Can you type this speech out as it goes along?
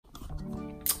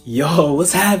Yo,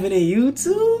 what's happening,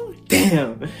 YouTube?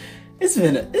 Damn, it's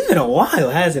been a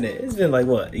while, hasn't it? It's been like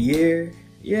what, a year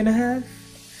and a half?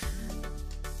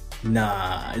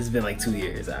 Nah, it's been like 2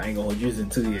 years. I ain't gonna hold you, it's been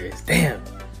 2 years. Damn,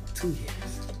 2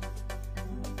 years.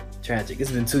 Tragic.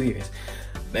 It's been 2 years.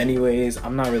 But anyways,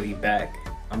 I'm not really back.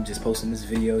 I'm just posting this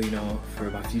video, you know,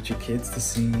 for my future kids to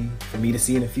see, for me to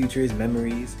see in the future, as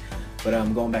memories. But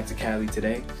I'm going back to Cali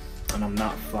today. And I'm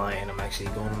not flying, I'm actually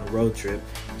going on a road trip.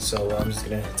 So I'm just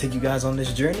gonna take you guys on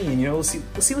this journey and, you know, we'll see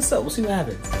what's up, we'll see what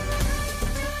happens.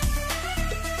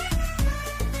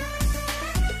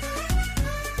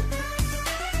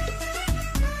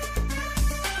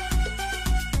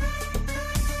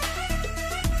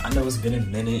 I know it's been a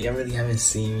minute, y'all really haven't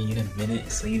seen me in a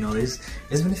minute. So, you know, there's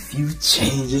been a few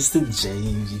changes to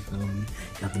James, you feel me?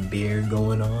 Got the beard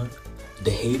going on.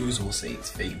 The haters will say it's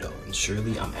fake though, and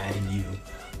surely I'm adding you.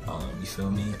 You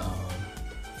feel me?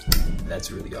 That's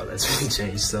really all that's really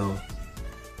changed. So,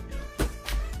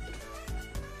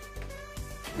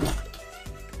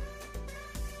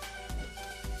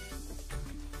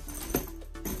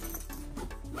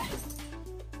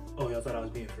 oh, y'all thought I was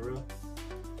being for real?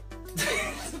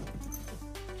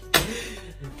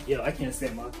 Yo, I can't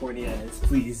stand my corny ass.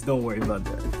 Please don't worry about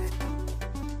that.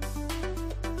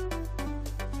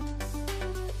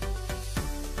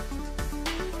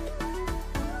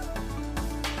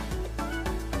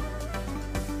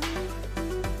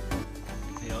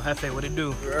 Hefe, what it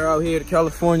do? We're out here to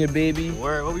California, baby.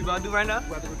 Word, what we about to do right now?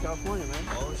 We're about to go to California, man.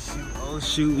 Oh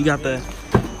shoot, we got the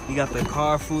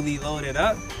car fully loaded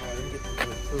up.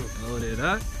 Loaded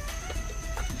up.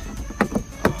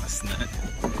 Oh snap.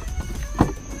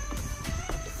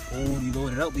 Fully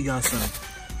loaded up. We got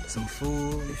some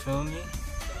food, you feel me?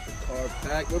 The car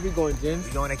packed. Where we going, James?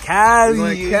 We going to Cali.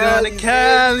 We going to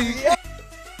Cali.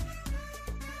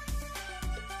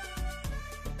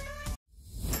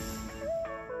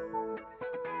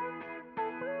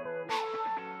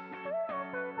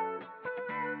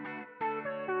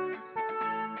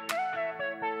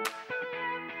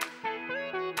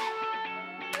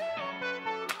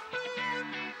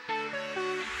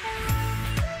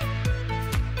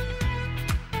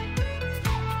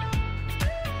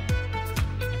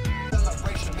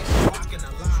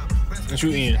 What you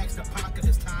eating?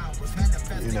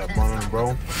 You that bun, bro.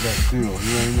 That feel.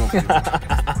 You ain't know.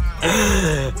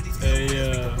 Hey,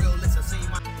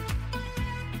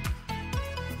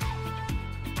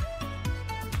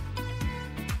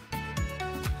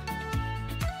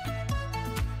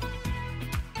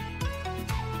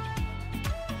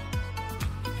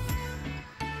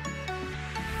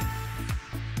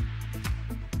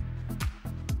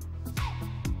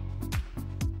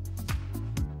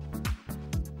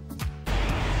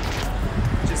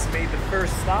 just made the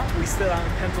first stop. We still out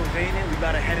in Pennsylvania. We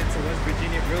about to head into West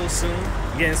Virginia real soon.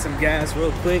 Getting some gas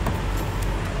real quick.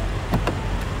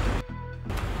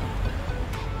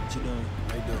 What you doing?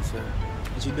 How you doing, sir?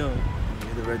 What you doing?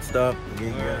 Get the red stop.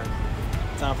 Right.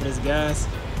 Time for this gas.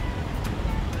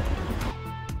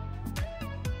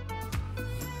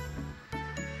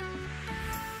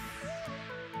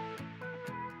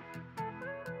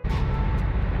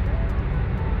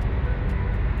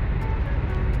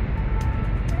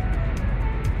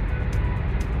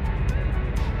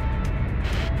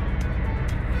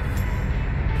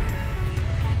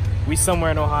 We somewhere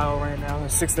in Ohio right now.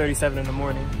 It's 6:37 in the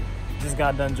morning. Just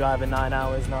got done driving 9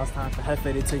 hours. Now it's time for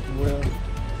Hefe to take the wheel.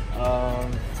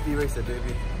 Speed racer,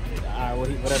 baby. Alright, well,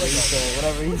 whatever he said.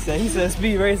 Whatever he said. He said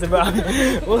speed racer, bro.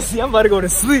 We'll see. I'm about to go to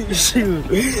sleep. Shoot.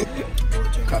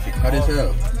 Coffee hot as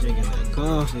hell. Drinking that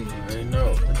coffee. I already know.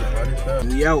 It's hot as hell.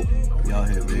 We out. We out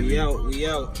here, baby. We out. We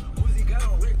out.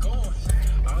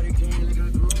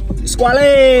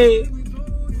 Squally.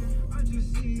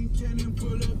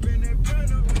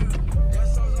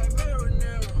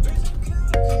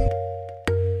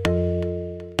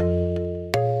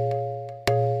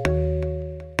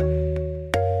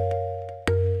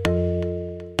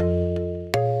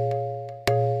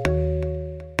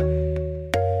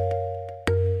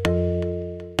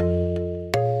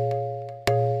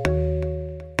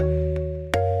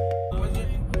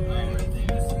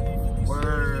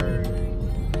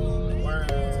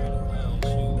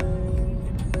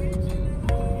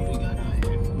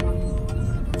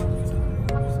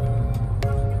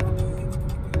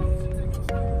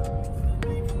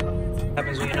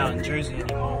 Happens when you're not in Jersey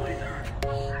anymore.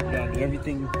 You gotta do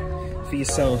everything for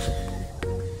yourself.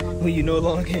 When you no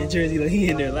longer in Jersey, like he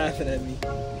in there laughing at me.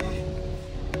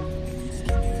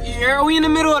 Yeah, we in the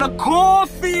middle of the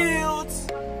cornfields.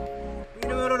 We in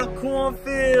the middle of the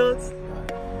cornfields.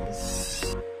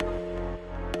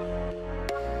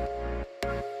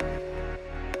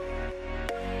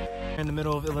 In the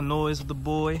middle of Illinois with the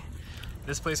boy.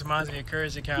 This place reminds me of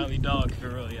Courage the Cowardly Dog, for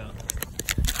real, yo.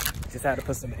 Just had to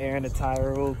put some air in the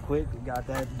tire real quick. We got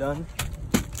that done.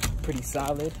 Pretty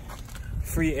solid.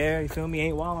 Free air, you feel me?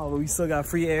 Ain't wild, but we still got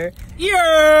free air.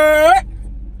 Yeah!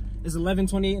 It's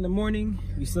 11:28 in the morning.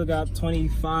 We still got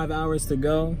 25 hours to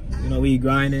go. You know, we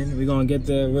grinding. We gonna get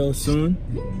there real soon.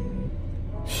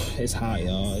 It's hot,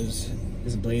 y'all.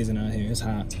 It's blazing out here. It's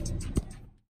hot.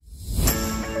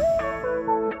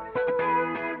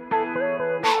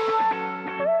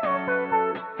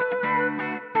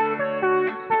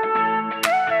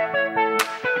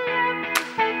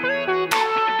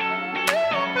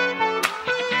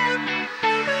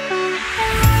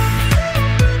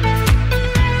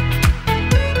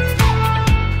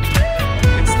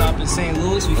 St.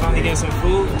 Louis, we finally get some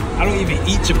food. I don't even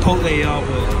eat Chipotle, y'all,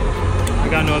 but I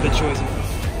got no other choice.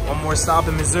 One more stop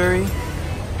in Missouri.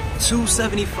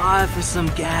 $2.75 for some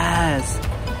gas.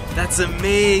 That's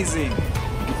amazing.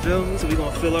 You feel me? So we're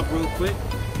gonna fill up real quick.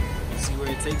 See where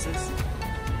it takes us.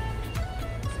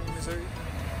 Missouri.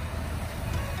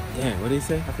 Damn, what did he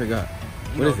say? I forgot.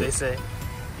 You know what they say?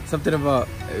 Something about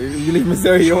you leave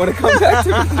Missouri, you want to come back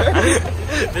to Missouri.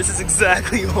 This is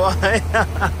exactly why.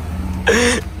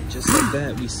 Just like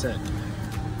that, we set.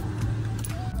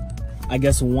 I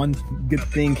guess one good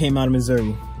thing came out of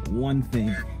Missouri. One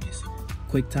thing.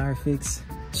 Quick tire fix,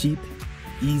 cheap,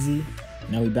 easy.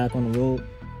 Now we back on the road.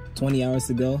 20 hours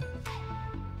to go.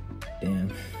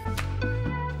 Damn.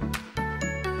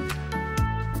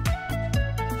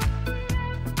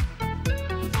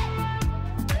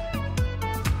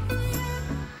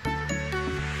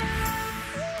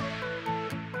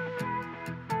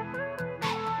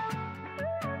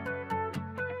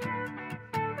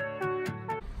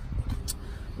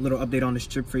 Little update on this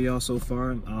trip for y'all so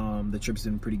far. The trip's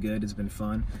been pretty good. It's been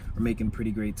fun. We're making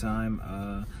pretty great time.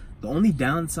 The only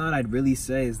downside I'd really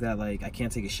say is that like I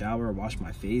can't take a shower or wash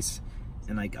my face,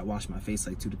 and like I wash my face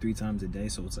like 2 to 3 times a day,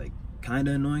 so it's like kind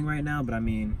of annoying right now, but I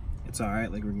mean it's all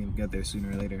right. Like we're gonna get there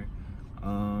sooner or later.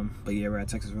 But yeah, we're at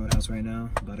Texas Roadhouse right now,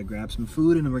 about to grab some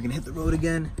food, and then we're gonna hit the road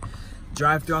again,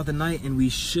 drive throughout the night, and we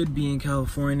should be in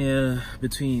California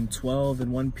between 12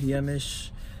 and 1 p.m.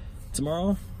 ish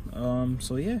tomorrow.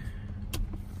 So yeah,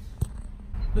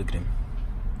 look at him.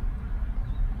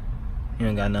 He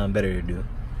ain't got nothing better to do.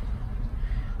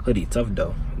 Hoodie, tough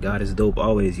though. God is dope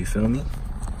always, you feel me?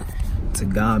 To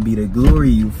God be the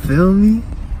glory, you feel me?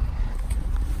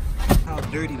 How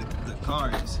dirty the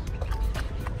car is.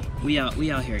 We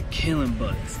out here killing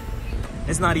bugs.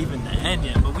 It's not even the end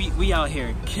yet, but we out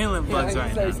here killing bugs right now.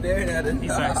 He started staring at it. He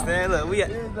started staring. Look, we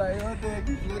at. He was like, what the heck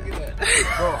is you looking at?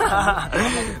 Bro,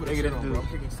 I'm looking for the shit on, bro. I'm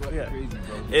freaking sweating crazy,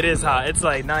 bro. It is hot. It's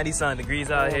like 90-something degrees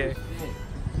out here.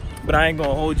 But I ain't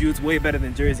gonna hold you. It's way better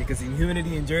than Jersey because the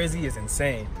humidity in Jersey is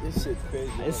insane. This shit's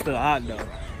crazy. It's still hot though.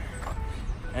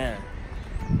 Man.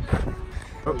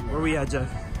 Where we at, Jeff?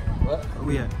 What? Where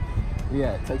we at? We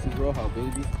at Texas Roadhouse,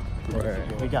 baby.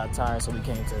 We got tired, so we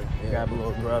came to grab a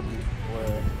little grub.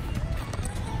 We're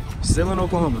still in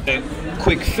Oklahoma.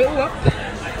 Quick fill up.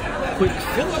 Quick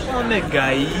fill up on that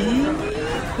guy.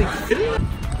 Quick fill up.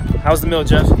 How's the meal,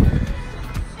 Jeff?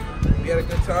 We had a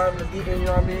good time this evening, you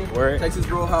know what I mean? Word. Texas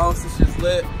Roadhouse, this shit's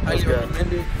lit. Highly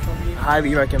recommend it.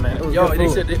 Highly recommend. Yo, we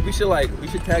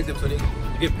should tag them so they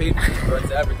get paid for us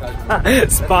to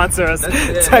advertise. Sponsor us.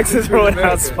 Texas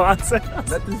Roadhouse sponsor us.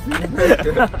 Let this be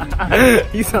America.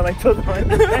 You sound like those ones.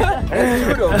 That's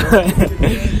true though.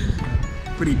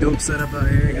 Pretty dope setup out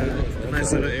here. Got a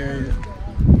nice little area.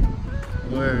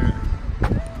 We're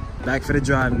back for the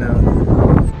drive now.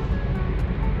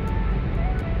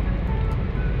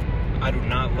 I do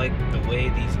not like the way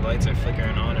these lights are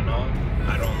flickering on and off.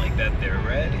 I don't like that they're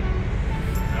red.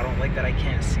 I don't like that I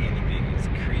can't see anything. It's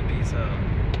creepy as hell.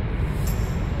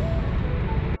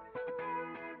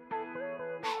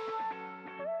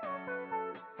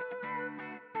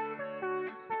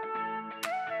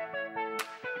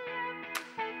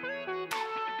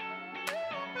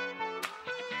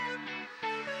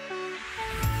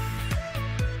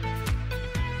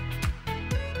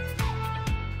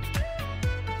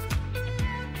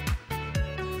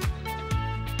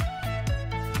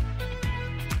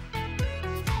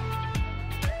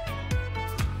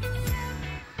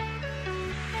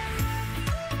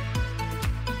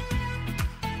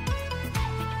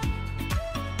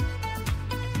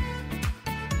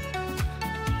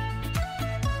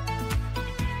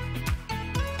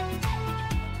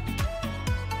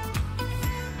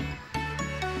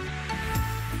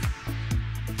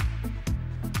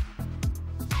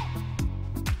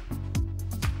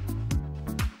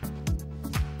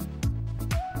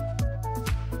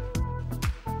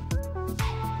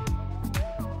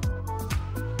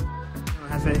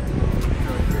 Cafe.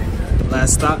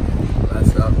 Last stop.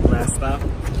 Last stop.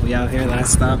 We out here,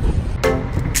 last stop.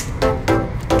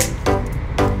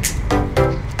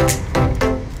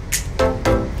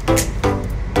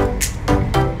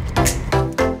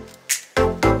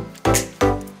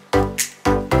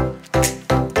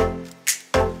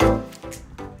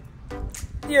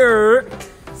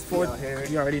 It's 4.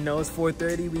 You already know it's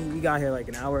 4:30. We got here like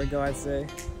an hour ago, I'd say.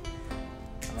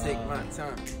 Take my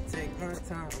time. Take my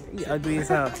time. Yeah, ugly as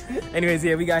hell. Anyways,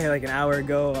 yeah, we got here like an hour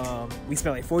ago. We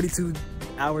spent like 42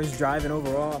 hours driving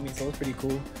overall. I mean, so it was pretty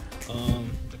cool.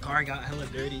 The car got hella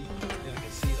dirty. Yeah, I can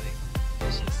see like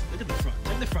it's just, look at the front.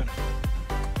 Check the front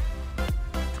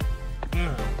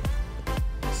out.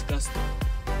 Disgusting.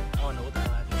 I don't know what the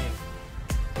hell happened here.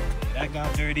 Yeah, that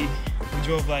got dirty. We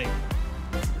drove like,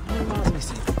 let me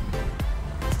see.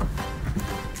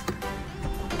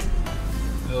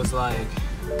 It was like,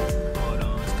 hold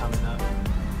on, it's coming up.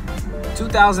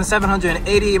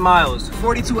 2,788 miles,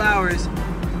 42 hours,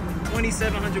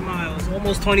 2,700 miles,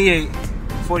 almost 28,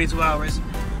 42 hours.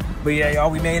 But yeah, y'all,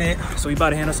 we made it. So we about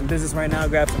to handle some business right now,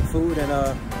 grab some food,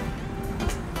 and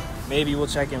maybe we'll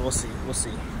check in. We'll see.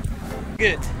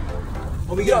 Good.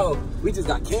 What we got? We just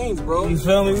got canes, bro. You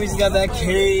feel me? We just got that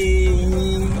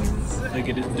canes. Look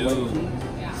at this dude.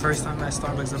 First time at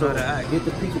Starbucks, I know how to act. Get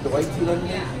the piece with the white tea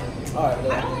underneath. All right.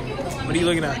 What are you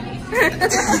looking at? Okay.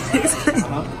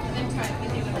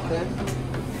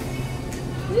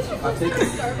 I'll take it.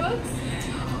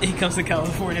 Starbucks? He comes to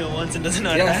California once and doesn't know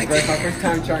how to Yes, act. bro. It's my first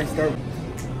time trying Starbucks.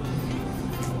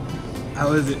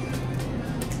 How is it?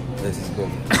 This is good.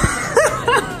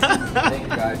 Thank you,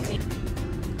 guys.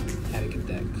 Gotta get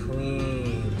that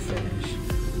clean finish.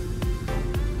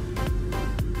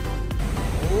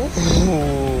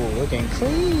 Ooh, looking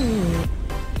clean.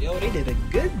 Yo, they did a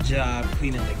good job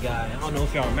cleaning the guy. I don't know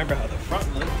if y'all remember how the front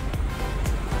looked.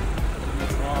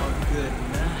 It's all good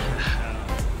now.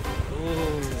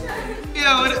 Ooh. Yo,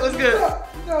 what's good?